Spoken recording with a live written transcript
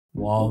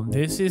Wow,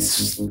 this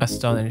is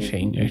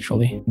astonishing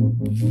actually.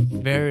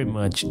 Very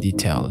much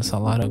detail. There's a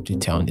lot of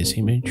detail in this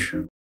image.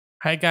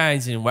 Hi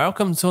guys and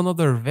welcome to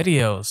another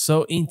video.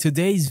 So in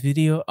today's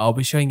video, I'll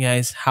be showing you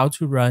guys how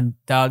to run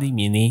dall-e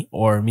Mini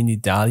or Mini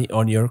dall-e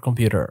on your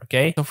computer,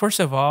 okay? So first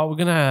of all, we're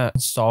gonna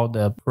install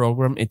the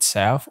program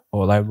itself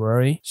or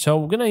library. So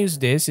we're gonna use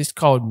this, it's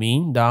called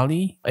Min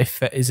dall-e.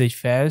 Is a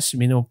fast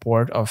minimal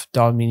port of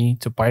dall Mini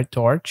to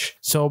PyTorch.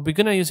 So we're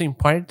gonna using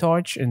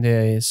PyTorch in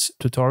this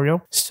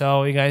tutorial.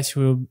 So you guys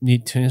will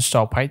need to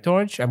install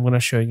PyTorch. I'm gonna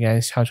show you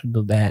guys how to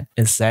do that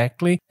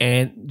exactly.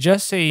 And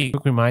just a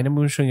quick reminder, I'm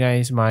gonna show you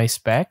guys my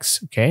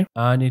specs. Okay,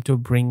 I need to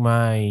bring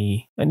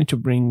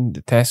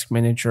the task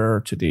manager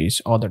to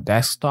this other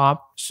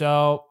desktop.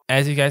 So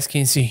as you guys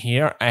can see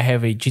here, I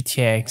have a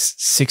GTX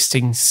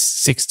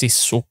 1660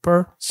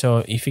 Super.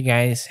 So if you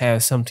guys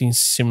have something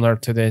similar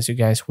to this, you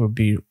guys will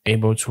be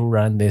able to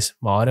run this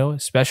model,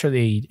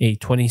 especially a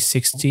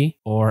 2060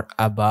 or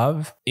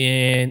above.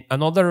 And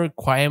another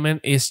requirement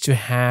is to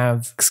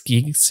have 6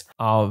 gigs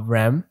of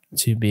RAM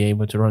to be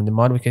able to run the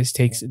model, because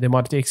the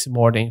model takes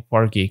more than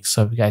 4 gigs.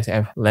 So if you guys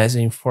have less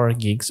than 4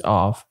 gigs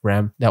of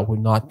RAM, that would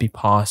not be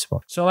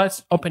possible. So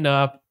let's open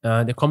up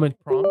the command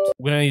prompt.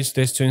 We're gonna use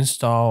this to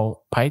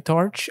install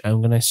PyTorch.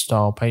 I'm gonna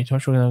install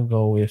PyTorch. We're gonna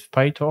go with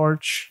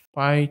PyTorch.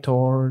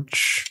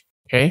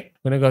 Okay,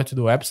 we're gonna go to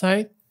the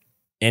website,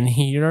 and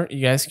here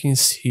you guys can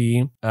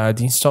see the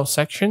install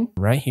section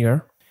right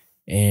here.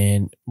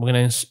 And we're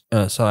gonna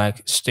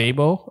select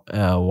stable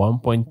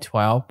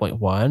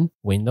 1.12.1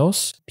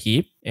 Windows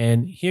PIP,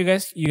 and here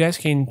you guys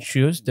can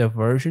choose the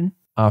version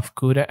of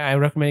CUDA. I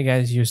recommend you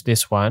guys use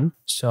this one.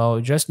 So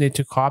you just need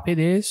to copy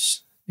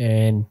this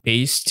and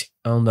paste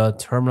on the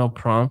terminal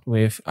prompt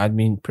with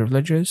admin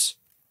privileges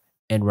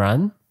and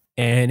run.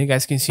 And you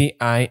guys can see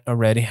I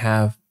already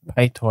have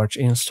PyTorch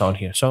installed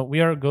here, so we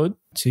are good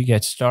to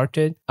get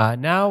started.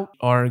 Now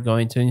we're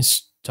going to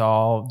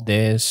install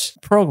this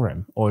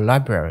program or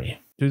library.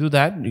 To do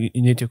that, you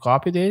need to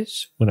copy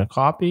this. I'm gonna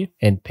copy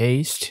and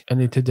paste. I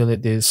need to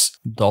delete this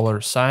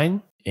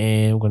 $sign,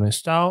 and I'm gonna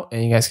install.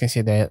 And you guys can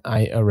see that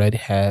I already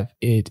have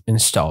it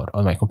installed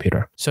on my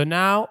computer. So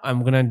now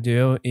I'm gonna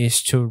do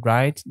is to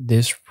write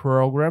this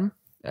program.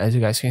 As you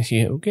guys can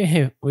see,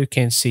 okay, we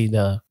can see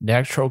the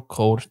actual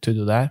code to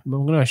do that, but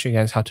I'm gonna show you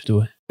guys how to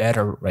do it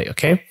better, right?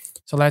 Okay.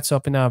 So let's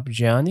open up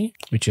Johnny,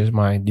 which is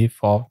my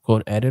default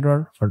code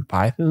editor for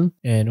Python.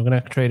 And we're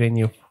going to create a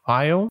new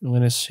file. I'm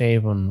going to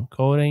save on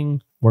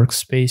coding,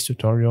 workspace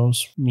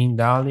tutorials, min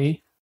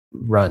dall-e,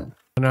 run.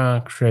 I'm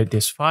going to create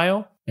this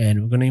file,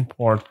 and we're going to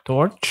import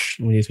Torch.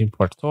 We need to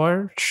import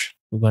Torch.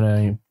 We're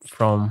going to,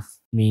 from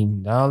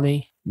min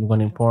dall-e, we're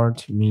going to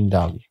import min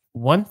dall-e.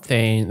 One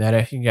thing that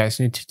I think you guys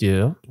need to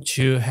do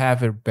to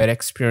have a better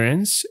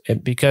experience,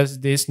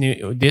 because this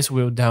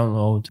will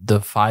download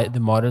the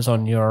models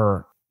on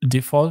your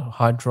default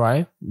hard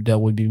drive. That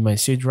would be my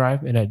C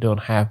drive, and I don't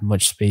have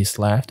much space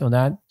left on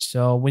that.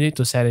 So we need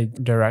to set a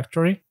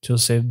directory to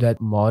save that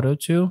model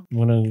to. I'm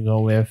gonna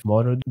go with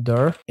model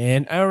dir,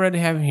 and I already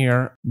have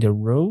here the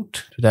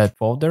root to that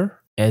folder,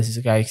 as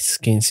you guys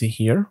can see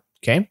here.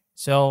 Okay.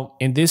 So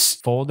in this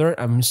folder,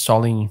 I'm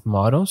installing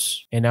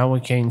models, and now we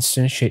can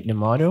instantiate the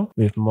model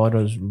with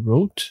models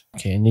root.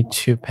 Okay, I need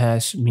to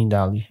pass min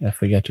dall-e. I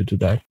forgot to do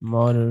that.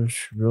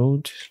 Models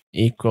root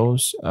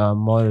equals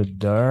model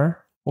dir.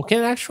 We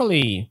can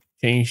actually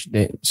change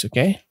this,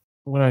 okay?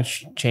 I'm gonna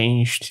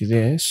change to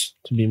this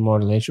to be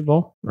more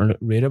legible or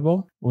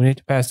readable. We need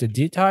to pass the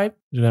D type.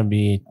 It's gonna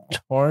be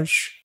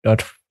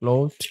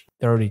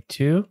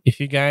torch.float32.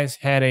 If you guys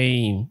had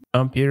a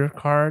Ampere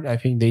card, I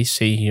think they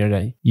say here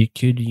that you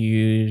could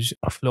use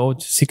a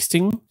float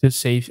 16 to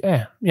save.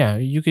 Yeah,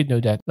 you could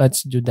do that.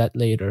 Let's do that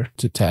later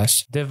to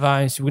test.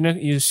 Device, we're gonna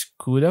use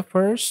CUDA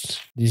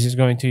first. This is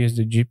going to use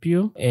the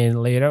GPU,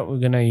 and later we're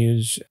gonna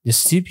use the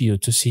CPU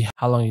to see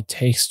how long it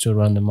takes to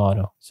run the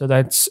model. So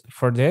that's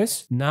for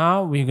this.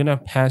 Now we're gonna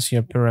pass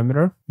your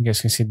parameter. You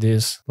guys can see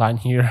this line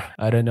here.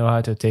 I don't know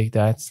how to take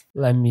that.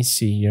 Let me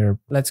see here.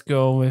 Let's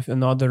go with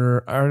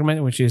another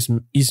argument, which is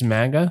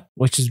mega,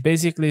 which is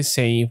basically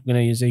say we're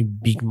gonna use a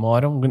big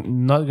model. We're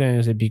not gonna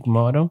use a big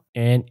model,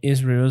 and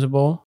is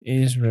reusable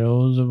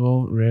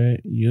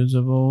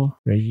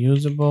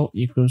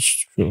equals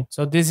true.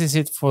 So this is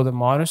it for the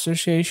model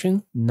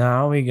association.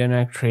 Now we're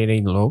gonna create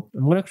a loop.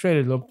 I'm gonna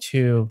create a loop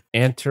to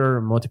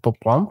enter multiple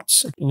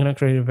prompts. I'm gonna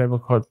create a variable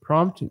called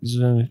prompt. It's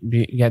gonna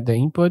get the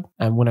input.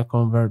 I'm gonna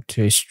convert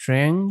to a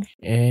string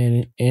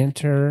and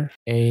enter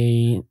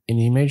an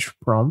image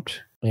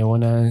prompt. I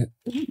want to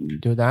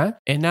do that.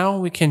 And now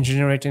we can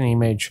generate an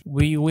image.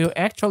 We will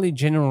actually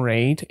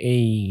generate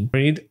a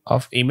grid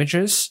of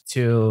images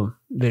to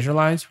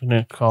visualize. We're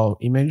going to call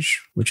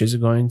image, which is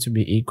going to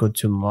be equal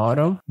to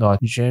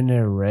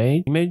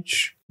model.generate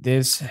image.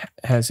 This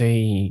has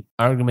a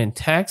argument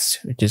text,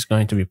 which is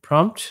going to be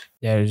prompt.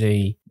 There's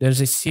a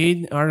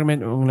seed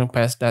argument. We're going to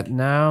pass that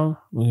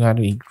now. We got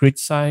a grid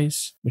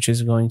size, which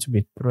is going to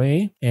be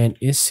 3, and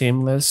is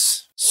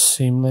seamless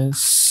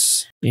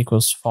this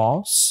equals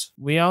false.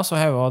 We also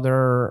have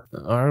other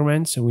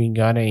arguments. We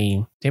got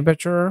a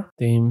temperature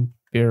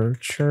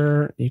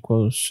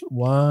equals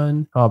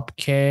 1, top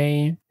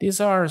k.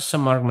 These are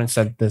some arguments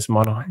that this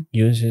model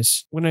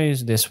uses. We're gonna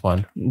use this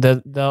one.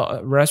 The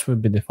rest will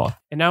be default.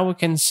 And now we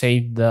can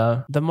save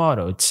the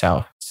model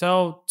itself.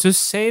 So to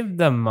save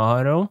the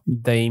model,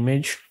 the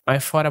image, I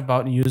thought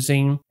about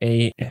using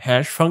a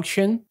hash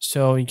function.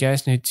 So you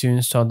guys need to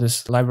install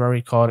this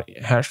library called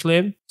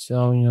hashlib.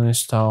 So you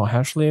install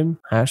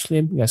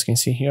hashlib. You guys can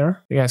see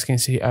here. You guys can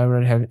see I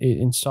already have it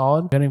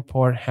installed. I'm gonna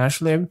import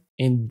hashlib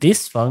in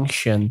this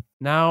function.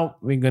 Now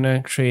we're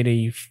gonna create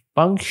a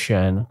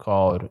function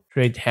called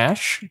create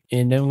hash,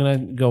 and then we're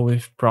gonna go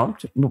with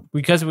prompt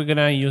because we're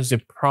gonna use the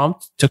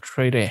prompt to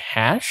create a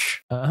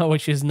hash,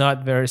 which is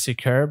not very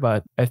secure,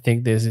 but I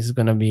think this is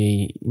gonna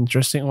be an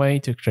interesting way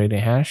to create a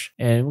hash.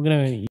 And we're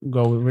gonna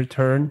go with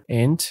return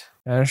int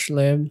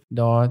hashlib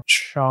dot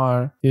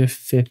char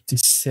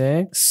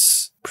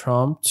 256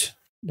 prompt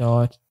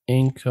dot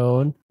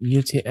encode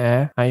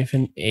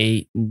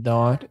utf-a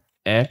dot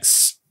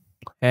x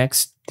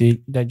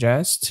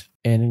digest,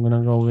 and I'm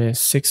gonna go with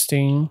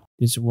 16.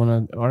 This is one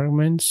of the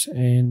arguments,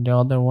 and the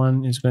other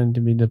one is going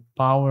to be the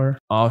power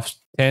of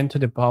 10 to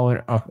the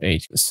power of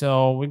 8.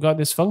 So we got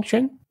this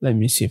function. Let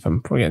me see if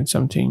I'm forgetting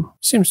something.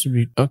 Seems to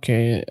be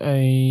okay.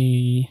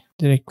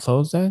 Did I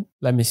close that?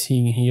 Let me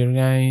see here,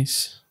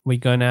 guys.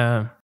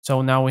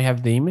 So now we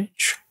have the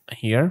image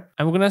here.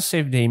 I'm gonna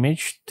save the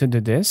image to the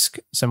disk.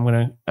 So I'm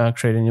gonna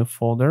create a new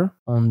folder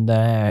on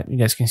that. You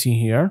guys can see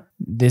here.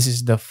 This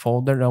is the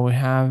folder that we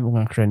have. We're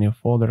gonna create a new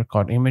folder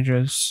called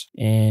images,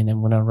 and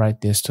I'm gonna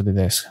write this to the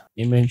disk.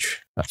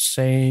 Image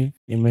save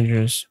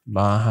images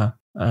baha.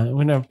 I'm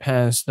gonna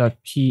pass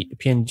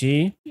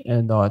 .png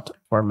and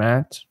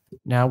 .format.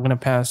 Now I'm gonna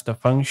pass the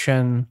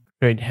function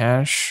create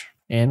hash,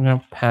 and I'm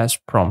gonna pass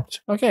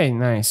prompt. Okay,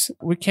 nice.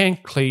 We can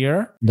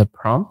clear the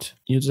prompt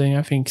using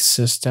a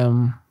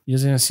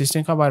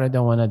system call, but I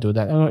don't want to do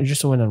that. I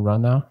just want to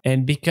run now.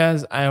 And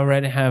because I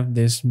already have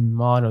this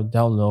model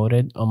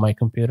downloaded on my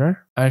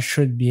computer, I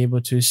should be able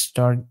to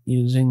start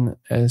using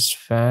as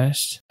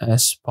fast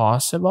as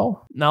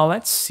possible. Now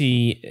let's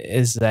see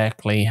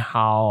exactly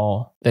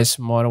how this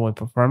model will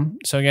perform.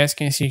 So you guys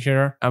can see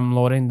here, I'm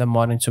loading the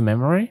model into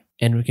memory,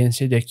 and we can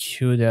see the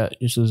CUDA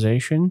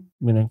utilization.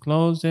 I'm gonna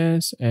close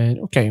this, and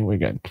okay, we're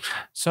good.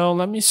 So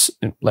let me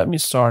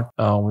start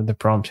with the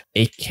prompt.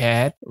 A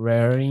cat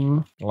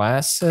wearing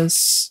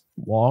glasses,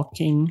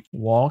 walking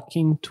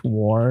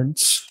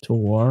towards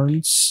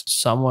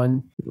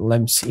someone.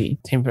 Let me see.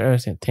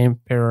 Temperature.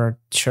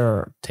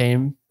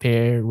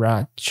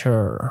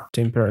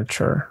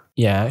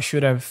 Yeah, I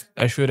should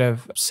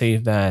have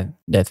saved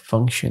that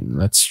function.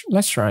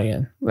 Let's try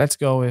again. Let's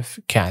go with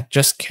cat,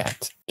 just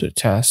cat to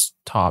test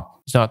top.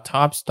 It's not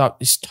top,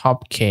 it's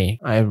top K.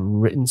 I've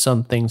written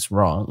some things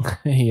wrong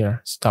here.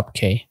 It's top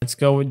K. Let's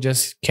go with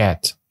just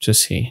cat to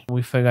see.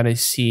 We forgot a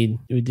seed.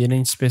 We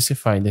didn't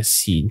specify the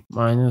seed.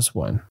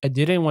 -1. I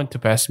didn't want to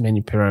pass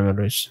many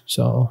parameters.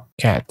 So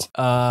cat.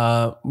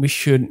 We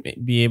should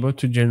be able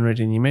to generate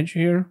an image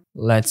here.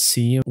 Let's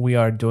see. We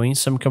are doing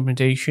some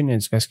computation,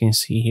 as you guys can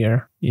see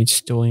here.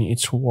 It's doing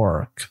its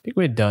work. I think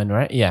we're done,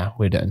 right? Yeah,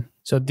 we're done.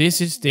 So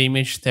this is the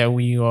image that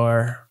we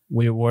were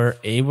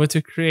able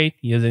to create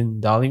using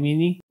dall-e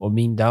mini or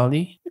mean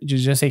dall-e, which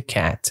is just a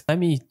cat. Let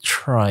me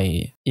try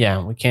it.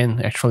 Yeah, we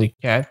can actually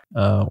cat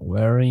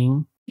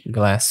wearing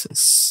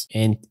glasses,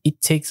 and it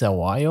takes a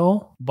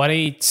while, but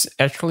it's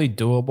actually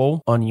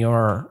doable on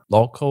your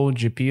local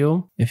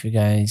GPU if you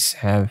guys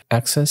have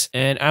access.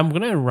 And I'm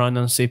gonna run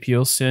on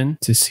CPU soon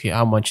to see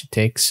how much it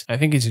takes. I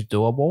think it's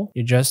doable.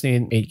 You just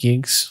need 8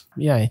 gigs.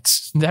 Yeah,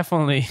 it's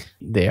definitely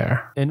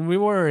there. And we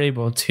were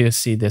able to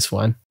see this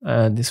one.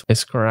 This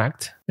is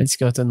correct. Let's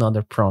go to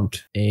another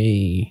prompt.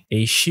 A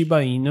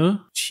Shiba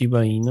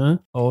Inu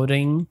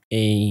holding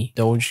a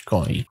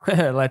Dogecoin.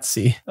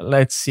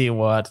 Let's see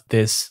what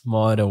this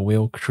model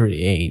will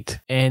create.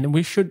 And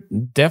we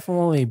should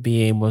definitely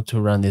be able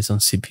to run this on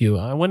CPU.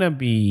 I want to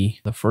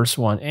be the first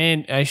one,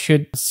 and I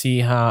should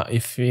see how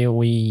if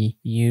we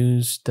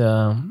use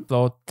the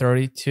float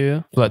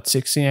 32, float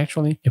 16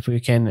 actually, if we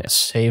can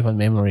save on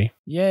memory.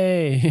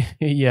 Yay!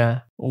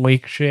 Yeah. We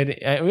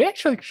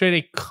actually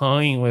created a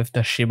coin with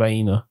the Shiba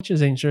Inu, which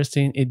is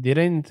interesting. It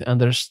didn't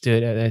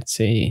understood that it's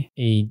a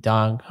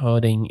dog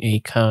holding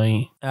a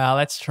coin.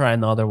 Let's try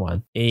another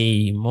one.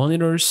 A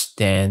monitor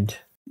stand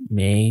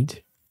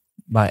made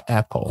by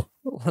Apple.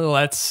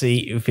 Let's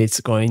see if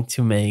it's going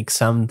to make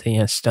something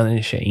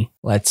astonishing.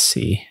 Let's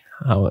see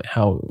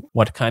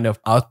what kind of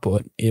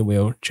output it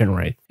will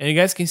generate. And you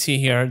guys can see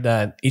here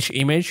that each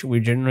image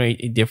will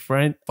generate a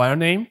different file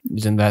name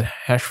using that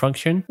hash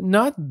function.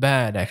 Not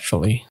bad,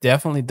 actually.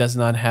 Definitely does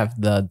not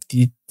have the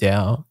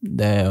detail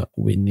that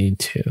we need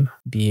to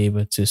be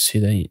able to see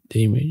the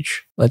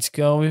image. Let's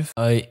go with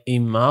a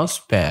mouse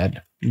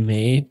pad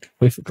made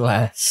with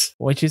glass,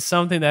 which is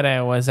something that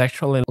I was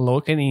actually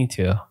looking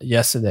into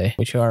yesterday,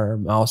 which are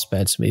mouse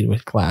pads made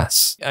with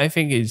glass. I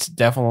think it's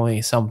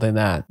definitely something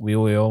that we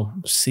will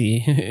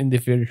see in the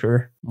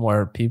future.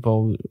 more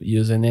people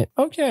using it.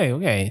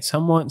 Okay.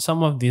 Some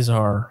of these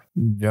are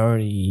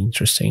very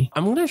interesting.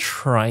 I'm gonna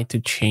try to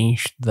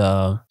change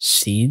the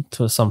seed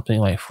to something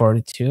like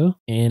 42,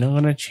 and I'm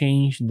gonna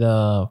change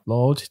the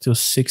float to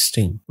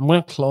 16. I'm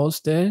gonna close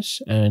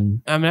this,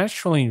 and I'm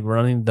actually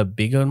running the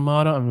bigger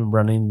model. I'm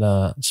running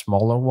the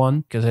smaller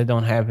one because I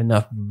don't have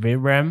enough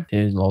VRAM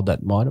to load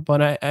that model.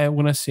 But I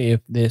want to see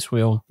if this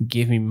will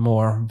give me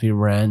more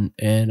VRAM,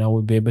 and I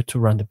will be able to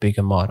run the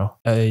bigger model.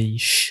 A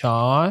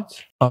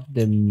shot of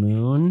the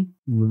moon,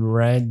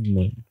 red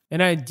moon.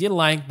 And I did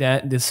like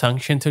that this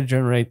function to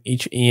generate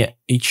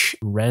each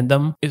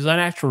random is not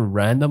actually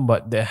random,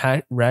 but the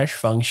hash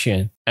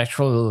function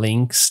actually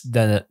links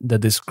the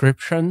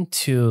description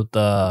to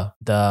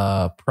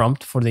the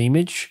prompt for the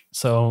image.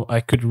 So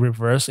I could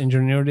reverse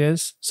engineer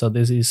this. So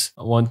this is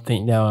one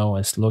thing that I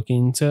was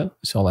looking into.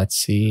 So let's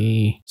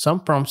see. Some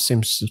prompts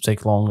seems to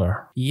take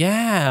longer.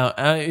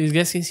 Yeah, you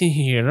guys can see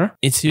here,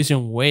 it's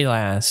using way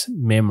less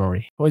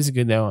memory. Always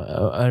good now.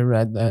 I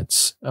read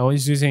that. I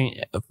was using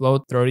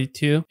float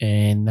 32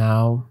 and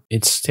now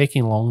it's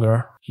taking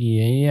longer.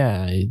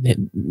 Yeah,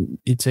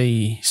 it's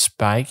a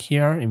spike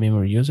here in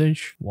memory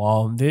usage.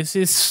 Wow, this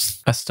is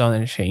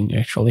astonishing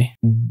actually.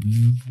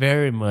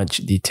 Very much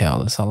detail.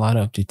 There's a lot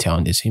of detail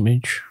in this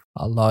image.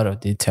 A lot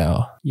of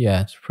detail.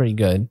 Yeah, it's pretty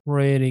good.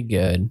 Really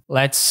good.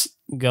 Let's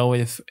go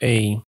with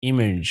a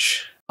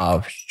image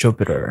of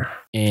Jupiter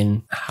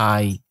in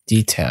high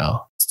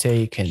detail.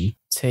 It's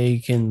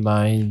taken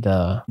by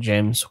the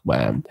James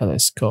Webb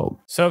Telescope.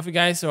 So if you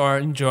guys are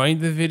enjoying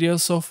the video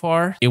so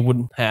far, it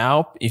would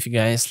help if you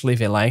guys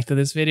leave a like to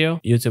this video.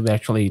 YouTube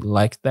actually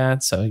liked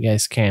that, so you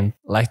guys can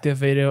like the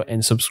video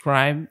and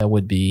subscribe. That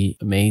would be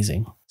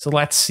amazing. So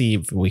let's see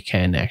if we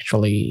can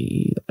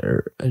actually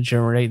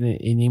generate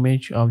an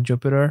image of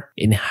Jupiter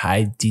in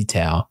high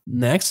detail.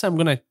 Next, I'm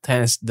going to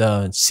test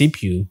the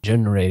CPU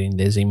generating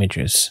these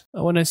images.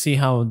 I want to see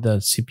how the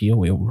CPU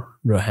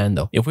will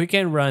handle. If we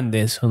can run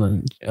this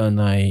on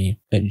a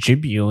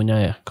GPU in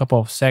a couple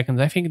of seconds,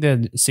 I think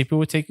the CPU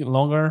will take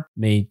longer,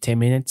 maybe 10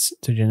 minutes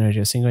to generate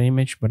a single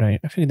image, but I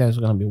think that's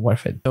going to be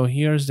worth it. So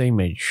here's the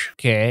image.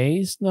 Okay,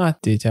 it's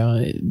not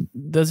detailed.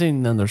 It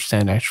doesn't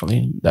understand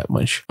actually that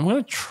much. I'm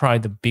going to try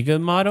the bigger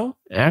model.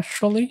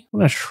 Actually, I'm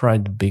going to try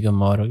the bigger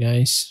model,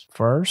 guys,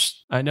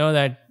 first. I know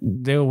that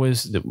there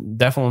was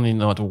definitely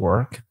not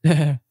work.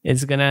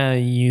 It's going to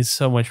use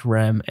so much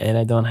RAM, and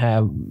I don't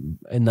have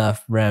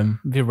enough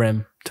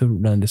VRAM to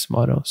run this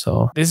model.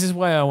 So this is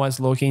why I was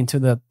looking into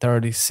the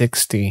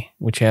 3060,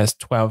 which has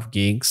 12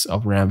 gigs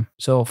of RAM.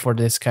 So for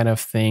this kind of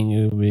thing,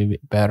 it will be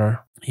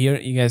better. Here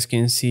you guys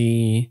can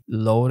see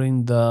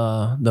loading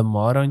the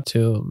model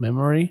into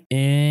memory,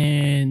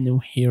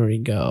 and here we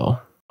go.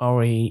 Are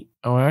we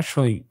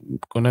actually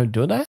gonna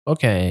do that?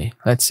 Okay,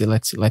 let's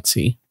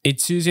see.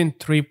 It's using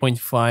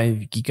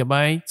 3.5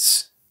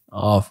 gigabytes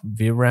of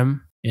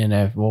VRAM, and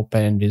I've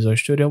opened Visual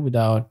Studio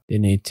without the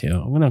need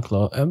to. I'm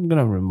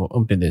gonna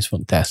open this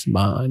one test,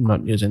 but I'm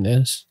not using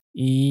this.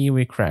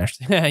 We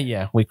crashed.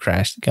 Yeah, we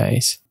crashed,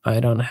 guys.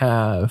 I don't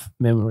have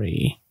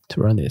memory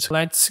to run this.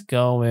 Let's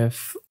go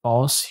with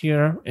false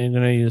here. I'm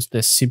gonna use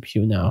the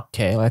CPU now.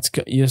 Okay, let's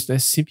use the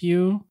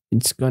CPU.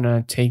 It's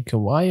gonna take a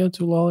while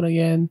to load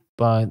again,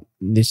 but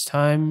this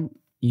time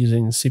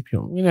using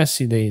CPU, we're gonna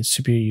see the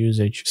CPU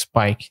usage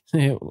spike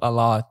a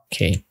lot.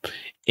 Okay,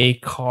 a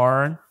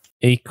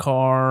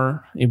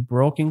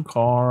broken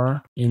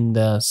car in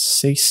the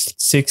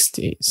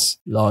 60s,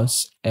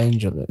 Los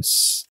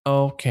Angeles.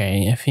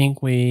 Okay, I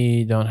think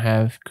we don't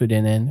have good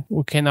NN.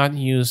 We cannot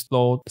use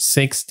float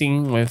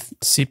 16 with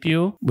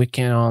CPU. We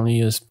can only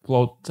use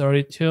float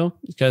 32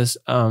 because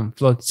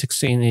float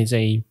 16 is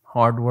a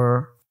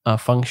hardware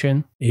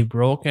function. A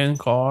broken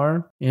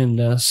car in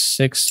the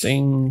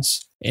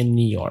 16s in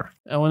New York.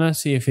 I want to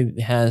see if it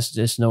has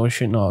this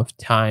notion of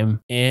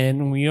time,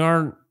 and we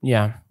are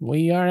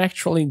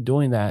actually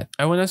doing that.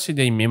 I want to see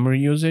the memory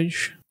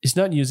usage. It's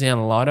not using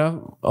a lot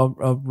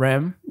of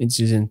RAM. It's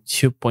using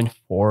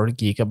 2.4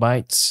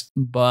 gigabytes,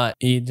 but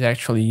it's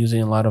actually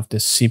using a lot of the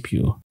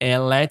CPU.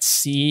 And let's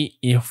see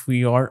if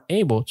we are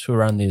able to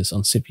run this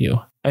on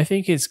CPU. I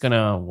think it's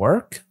gonna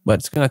work, but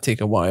it's gonna take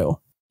a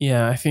while.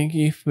 Yeah, I think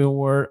if we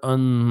were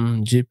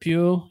on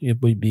GPU,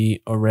 it would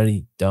be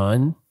already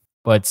done.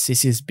 But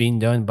since it's been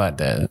done by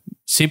the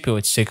CPU,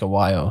 it take a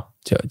while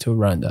to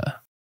run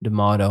the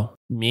model.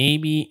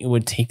 Maybe it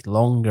would take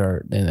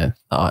longer than I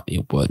thought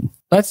it would.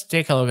 Let's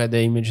take a look at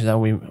the image that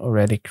we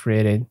already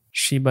created.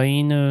 Shiba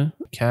Inu,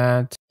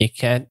 a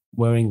cat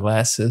wearing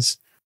glasses.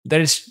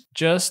 There's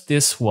just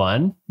this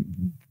one.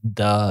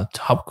 The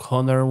top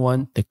corner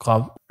one, the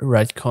top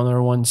right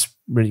corner one's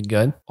really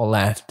good, or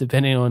left,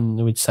 depending on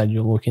which side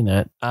you're looking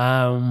at.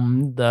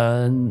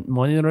 The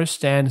monitor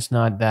stand is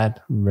not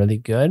that really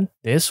good.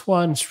 This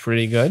one's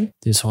pretty good.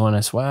 This one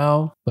as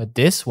well, but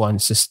this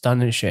one's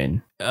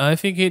astonishing. I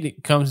think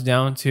it comes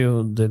down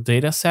to the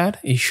data set.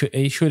 It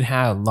should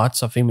have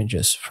lots of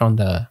images from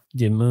the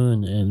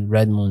moon and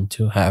red moon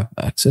to have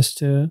access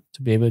to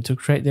be able to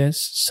create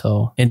this.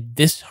 So, and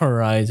this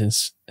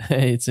horizons,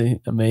 it's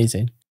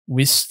amazing.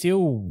 we're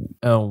still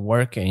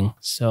working.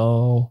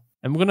 So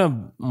I'm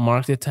gonna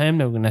mark the time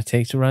that we're gonna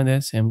take to run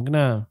this, and I'm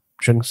gonna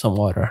drink some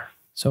water.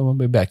 So we'll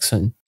be back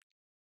soon.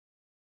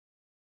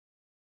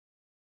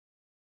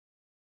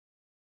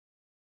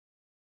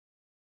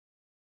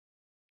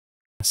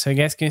 So you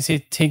guys can see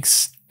it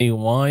takes a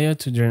while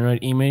to generate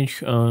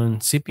image on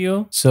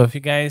CPU. So if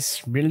you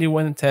guys really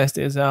want to test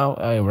this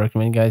out, I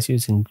recommend guys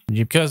using GPU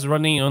because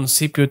running on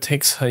CPU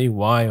takes a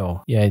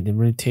while. Yeah, it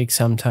really takes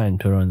some time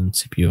to run on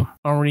CPU.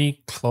 Are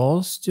we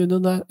close to do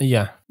that?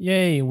 Yeah.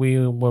 Yay,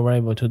 we were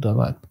able to do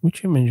that.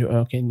 Which image?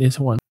 Okay, this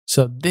one.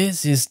 So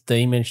this is the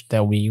image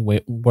that we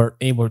were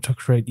able to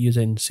create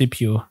using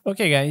CPU.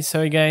 Okay guys,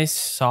 so you guys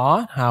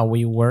saw how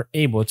we were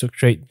able to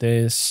create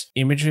these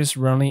images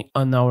running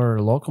on our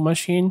local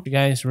machine. If you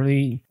guys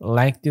really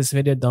like this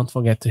video, don't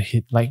forget to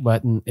hit like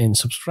button and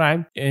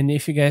subscribe. And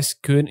if you guys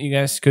could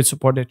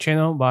support the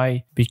channel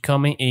by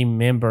becoming a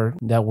member.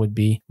 That would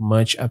be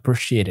much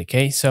appreciated.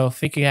 Okay, so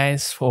thank you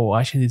guys for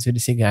watching this video.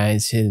 See you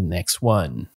guys in the next one.